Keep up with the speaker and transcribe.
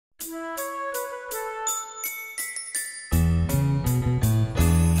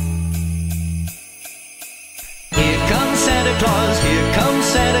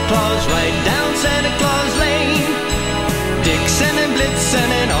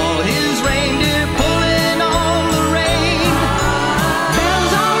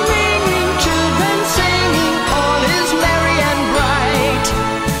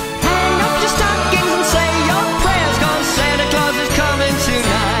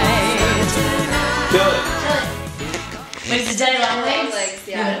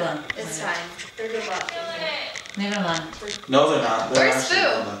Never mind. No, they're not. Where's Fu?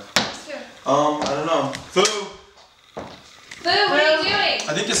 I don't know. Fu! Fu, what are you doing?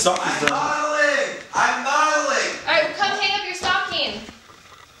 I think your stocking's done. I'm modeling! Alright, come hang up your stocking.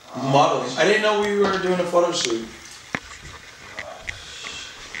 Modeling? I didn't know we were doing a photo shoot.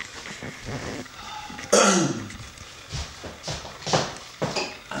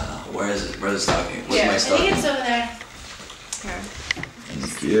 Where's the stocking? Where's my I stocking? think it's over there. Here.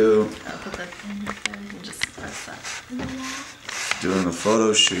 Thank you. I'll put that in here and just press that. Doing a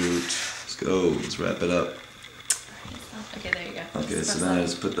photo shoot. Let's go. Let's wrap it up. Okay, there you go. Okay, Just so press now I that.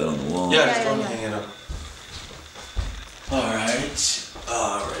 just put that on the wall. Yeah, just go and hang it up. Alright.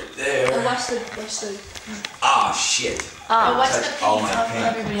 Right there. Oh, watch the. Ah, shit. Oh, watch the Touched all my oh, paint.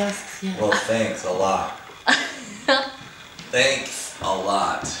 everybody else's. Yeah. Well, thanks a lot. Thanks a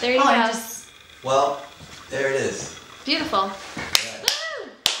lot. There you Oh, go. I just Well, there it is. Beautiful. Yeah.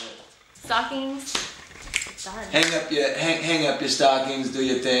 Woo! Stockings. Done. Hang up your stockings. Do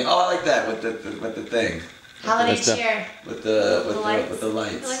your thing. Oh, I like that with the thing. holiday That's the- cheer. With the You lights.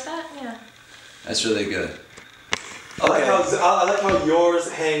 like that? Yeah. That's really good. I like how yours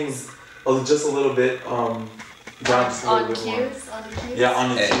hangs just a little bit down just a little On bit more. cues. On the cues. Yeah, on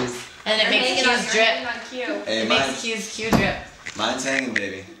the Hey. cues. And it makes Hanging cues drip. on cue. Hey, It makes cues drip. mine's hanging,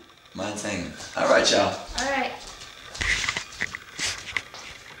 baby. Mine's hanging. All right, y'all. All right.